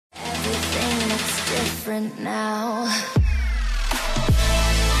different now.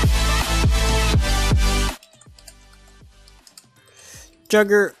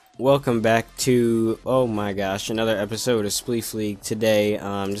 Jugger, welcome back to, oh my gosh, another episode of Spleef League. Today,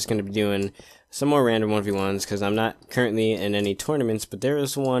 I'm just going to be doing some more random 1v1s, because I'm not currently in any tournaments, but there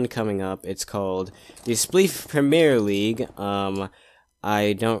is one coming up. It's called the Spleef Premier League.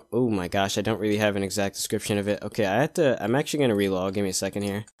 I don't, oh my gosh, I don't really have an exact description of it. Okay, I'm actually going to relog, give me a second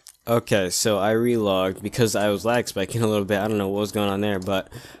here. Okay, so I relogged because I was lag spiking a little bit. I don't know what was going on there,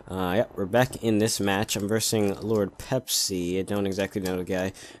 but yeah, we're back in this match. I'm versing Lord Pepsi. I don't exactly know the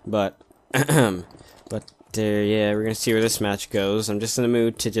guy, but yeah, we're gonna see where this match goes. I'm just in the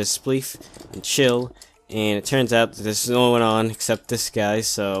mood to just spleef and chill, and it turns out that there's no one on except this guy.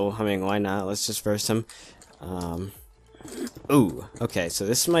 So I mean, why not? Let's just verse him. Ooh, okay, so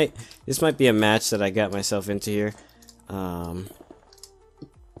this might be a match that I got myself into here.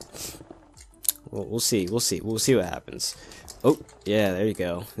 Well, we'll see what happens. Oh, yeah, there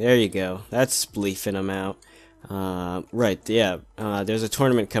you go. That's spleefing him out. Right, yeah, there's a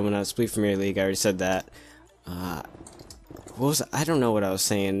tournament coming out, Spleef Premier League, I already said that. I don't know what I was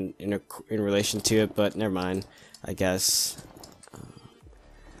saying in relation to it, but never mind, I guess.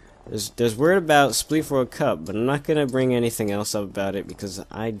 There's word about Spleef World Cup, but I'm not gonna bring anything else up about it because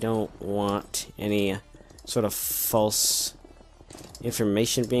I don't want any sort of false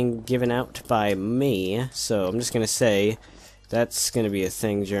information being given out by me, so I'm just gonna say that's gonna be a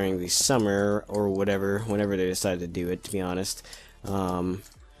thing during the summer or whatever, whenever they decide to do it, to be honest.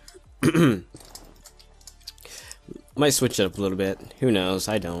 Might switch it up a little bit, who knows,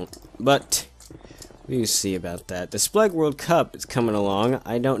 I don't, but we'll see about that. The Spleef World Cup is coming along.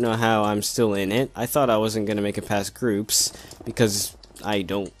 I don't know how I'm still in it. I thought I wasn't gonna make it past groups because I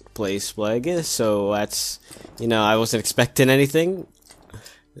don't play Spleef, so that's, you know, I wasn't expecting anything.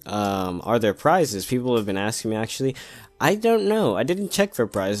 Are there prizes? People have been asking me, actually. I don't know. I didn't check for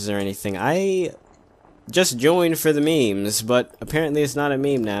prizes or anything. I just joined for the memes, but apparently it's not a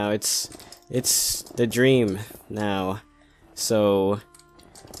meme now. It's the dream now. So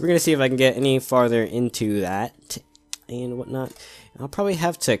we're gonna see if I can get any farther into that and whatnot. I'll probably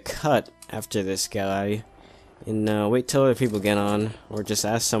have to cut after this guy and wait till other people get on, or just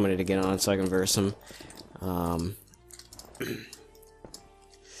ask somebody to get on so I can verse them.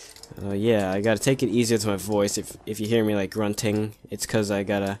 Yeah, I gotta take it easy with my voice. If you hear me like grunting, it's cause I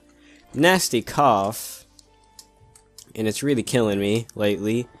got a nasty cough, and it's really killing me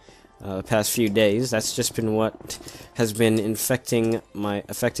lately. The past few days, that's just been what has been affecting my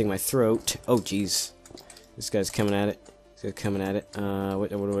throat. Oh jeez, this guy's coming at it. What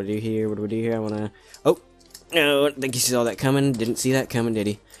do I do here? I wanna. Oh no, I don't think he saw that coming. Didn't see that coming, did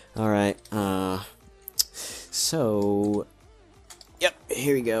he? All right. So. Yep,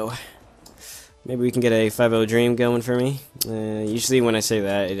 here we go. Maybe we can get a 5-0 dream going for me. Usually when I say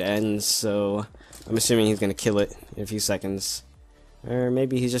that, it ends, so I'm assuming he's gonna kill it in a few seconds. Or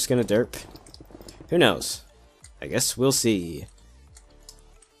maybe he's just gonna derp. Who knows? I guess we'll see.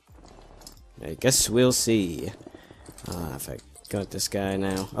 If I got this guy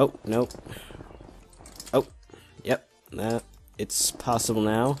now. Oh, nope. Oh, yep. It's possible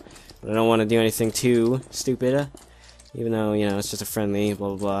now. But I don't want to do anything too stupid. Even though, you know, it's just a friendly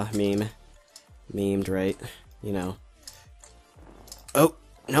blah blah blah meme. Memed, right? You know. Oh,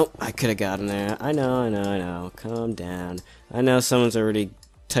 nope, I could have got him there. I know. Calm down. I know someone's already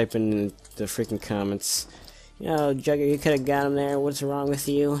typing in the freaking comments. You know, Jugger, you could have got him there. What's wrong with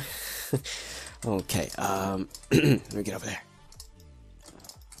you? Okay, let me get over there.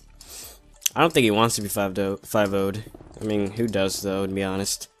 I don't think he wants to be 5-0'd. I mean, who does, though, to be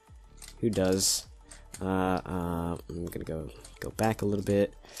honest? Who does? I'm gonna go back a little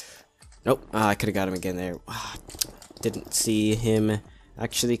bit. Nope, I could have got him again there. Didn't see him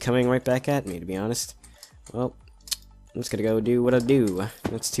actually coming right back at me, to be honest. Well, I'm just gonna go do what I do.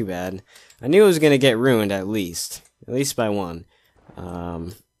 That's too bad. I knew it was gonna get ruined at least by one.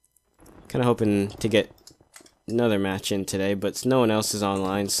 Kind of hoping to get another match in today, but no one else is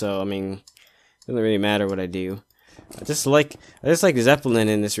online, so I mean, it doesn't really matter what I do. I just like Zeppelin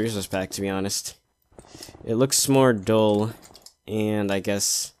in this resource pack, to be honest. It looks more dull, and I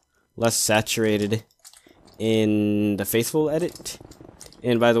guess less saturated in the Faithful edit.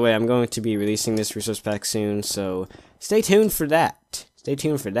 And by the way, I'm going to be releasing this resource pack soon, so stay tuned for that.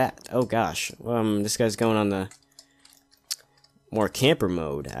 Oh gosh, this guy's going on the more camper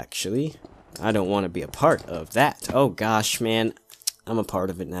mode, actually. I don't want to be a part of that. Oh gosh, man, I'm a part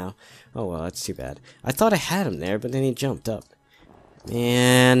of it now. Oh well, that's too bad. I thought I had him there, but then he jumped up.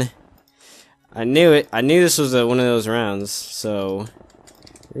 Man, I knew it. I knew this was one of those rounds, so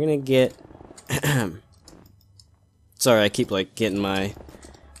we're gonna get Sorry, I keep like getting my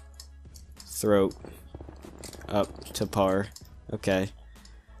throat up to par. Okay.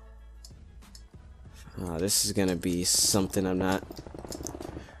 This is gonna be something I'm not.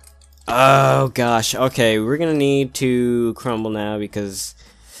 Oh gosh. Okay, we're gonna need to crumble now because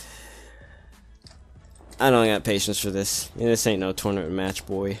I don't got patience for this. Yeah, this ain't no tournament match,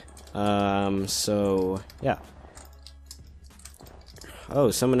 boy. So yeah.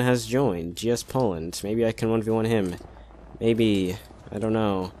 Oh, someone has joined. GS Poland. Maybe I can 1v1 him. Maybe. I don't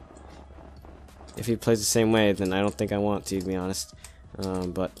know. If he plays the same way, then I don't think I want to be honest.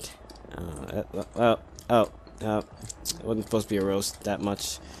 It wasn't supposed to be a roast that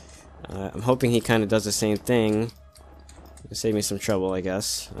much. I'm hoping he kind of does the same thing. It'll save me some trouble, I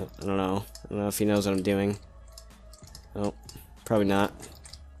guess. I don't know. I don't know if he knows what I'm doing. Oh, probably not.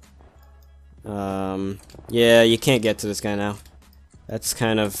 Yeah, you can't get to this guy now. That's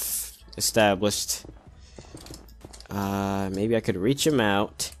kind of established. Maybe I could reach him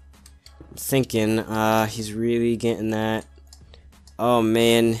out. I'm thinking, he's really getting that. Oh,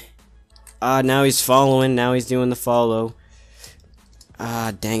 man. Now he's following. Now he's doing the follow.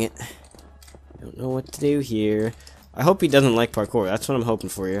 Dang it. Don't know what to do here. I hope he doesn't like parkour. That's what I'm hoping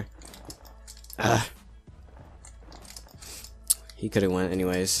for here. He could have went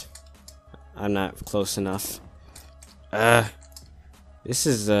anyways. I'm not close enough. This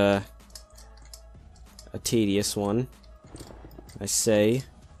is a tedious one. I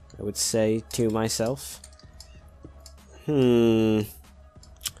would say to myself. What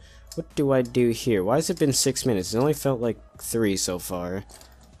do I do here? Why has it been 6 minutes? It only felt like 3 so far.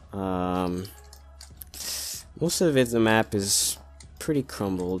 Most of the map is pretty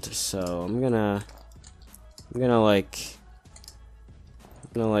crumbled, so I'm gonna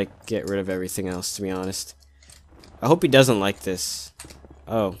get rid of everything else, to be honest. I hope he doesn't like this.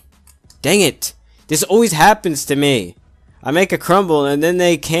 Oh. Dang it! This always happens to me! I make a crumble and then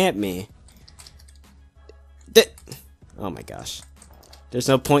they camp me. Oh my gosh. There's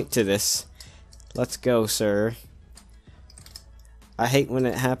no point to this. Let's go, sir. I hate when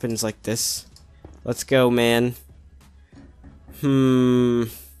it happens like this. Let's go, man. I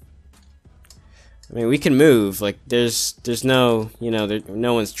mean, we can move. Like, there's no, you know,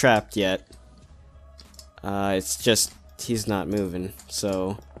 no one's trapped yet. It's just he's not moving.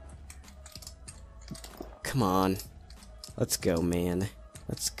 So, come on. Let's go, man.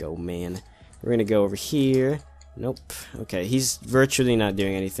 Let's go, man. We're gonna go over here. Nope. Okay, he's virtually not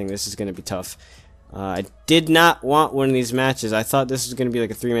doing anything. This is gonna be tough. I did not want one of these matches. I thought this was gonna be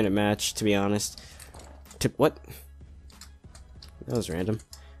like a 3-minute match, to be honest. What? That was random.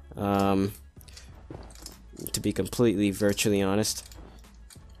 To be completely virtually honest.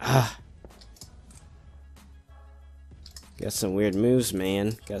 Got some weird moves,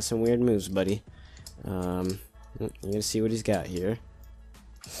 man. Got some weird moves, buddy. You're gonna see what he's got here.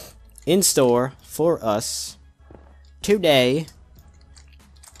 In store for us today.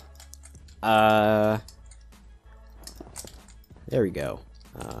 There we go.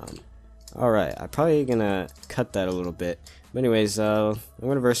 Alright, I'm probably gonna cut that a little bit. But anyways, I'm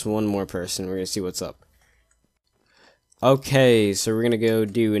gonna verse one more person. We're gonna see what's up. Okay, so we're gonna go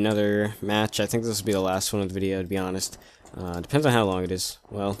do another match. I think this will be the last one of the video, to be honest. Depends on how long it is.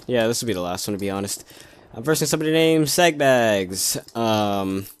 Well, yeah, this will be the last one, to be honest. I'm versing somebody named Sagbags.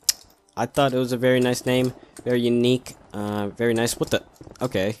 I thought it was a very nice name, very unique, very nice. What the?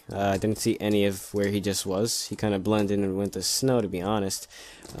 Okay, I didn't see any of where he just was. He kind of blended in with the snow, to be honest.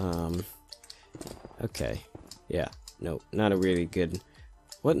 Okay, yeah, no, not a really good.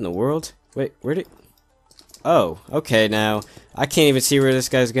 What in the world? Wait, where did? Oh, okay, now I can't even see where this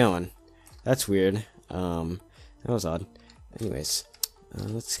guy's going. That's weird. That was odd. Anyways,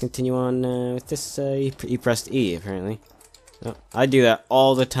 let's continue on with this. He pressed E, apparently. Oh, I do that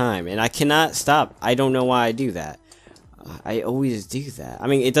all the time, and I cannot stop. I don't know why I do that. I always do that. I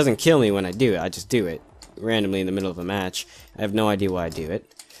mean, it doesn't kill me when I do it. I just do it randomly in the middle of a match. I have no idea why I do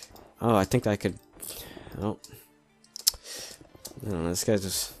it. Oh, I think I could. Oh, I don't know. This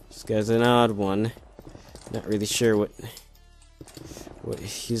guy's an odd one. Not really sure what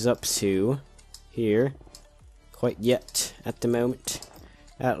he's up to here quite yet at the moment.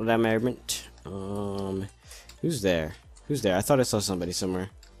 Who's there? Who's there? I thought I saw somebody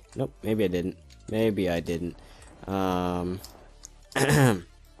somewhere. Nope, maybe I didn't. Maybe I didn't. Oh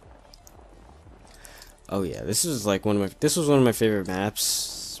yeah, this was like one of my favorite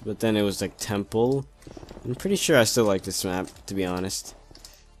maps, but then it was like Temple. I'm pretty sure I still like this map, to be honest.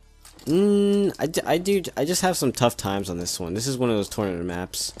 I just have some tough times on this one. This is one of those tournament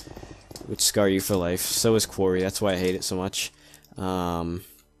maps which scar you for life. So is Quarry. That's why I hate it so much.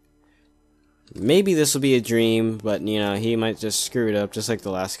 Maybe this will be a dream, but you know, he might just screw it up just like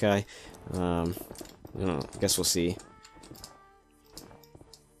the last guy. I don't know, I guess we'll see.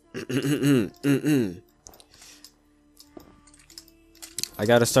 I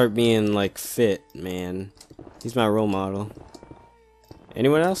gotta start being like fit, man. He's my role model.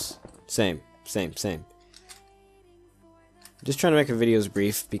 Anyone else? Same. Just trying to make the videos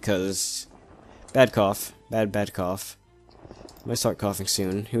brief because bad cough. Bad cough. Might start coughing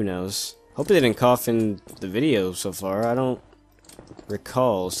soon. Who knows? Hopefully they didn't cough in the video so far. I don't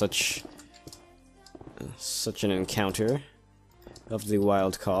recall such an encounter of the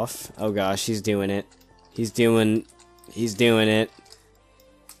wild cough. Oh gosh, he's doing it. He's doing it.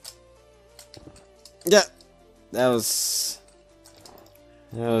 Yeah. That was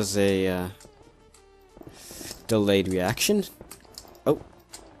a delayed reaction. Oh.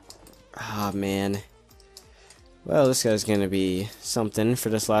 Ah, man. Well, this guy's gonna be something for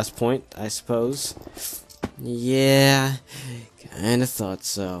this last point, I suppose. Yeah, kinda thought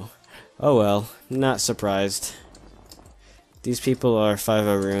so. Oh well, not surprised. These people are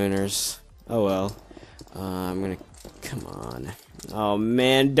 5-0 ruiners. Oh well. I'm gonna... Come on. Oh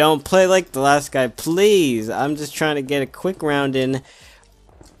man, don't play like the last guy, please! I'm just trying to get a quick round in.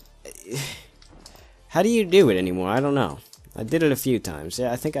 How do you do it anymore? I don't know. I did it a few times.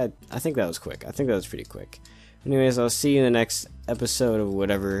 Yeah, I think that was quick. I think that was pretty quick. Anyways, I'll see you in the next episode of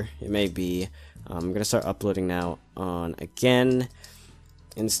whatever it may be. I'm gonna start uploading now on again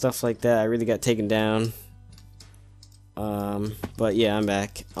and stuff like that. I really got taken down. But yeah, I'm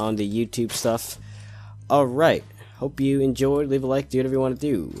back on the YouTube stuff. Alright. Hope you enjoyed. Leave a like, do whatever you want to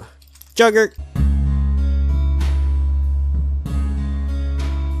do. Jugger!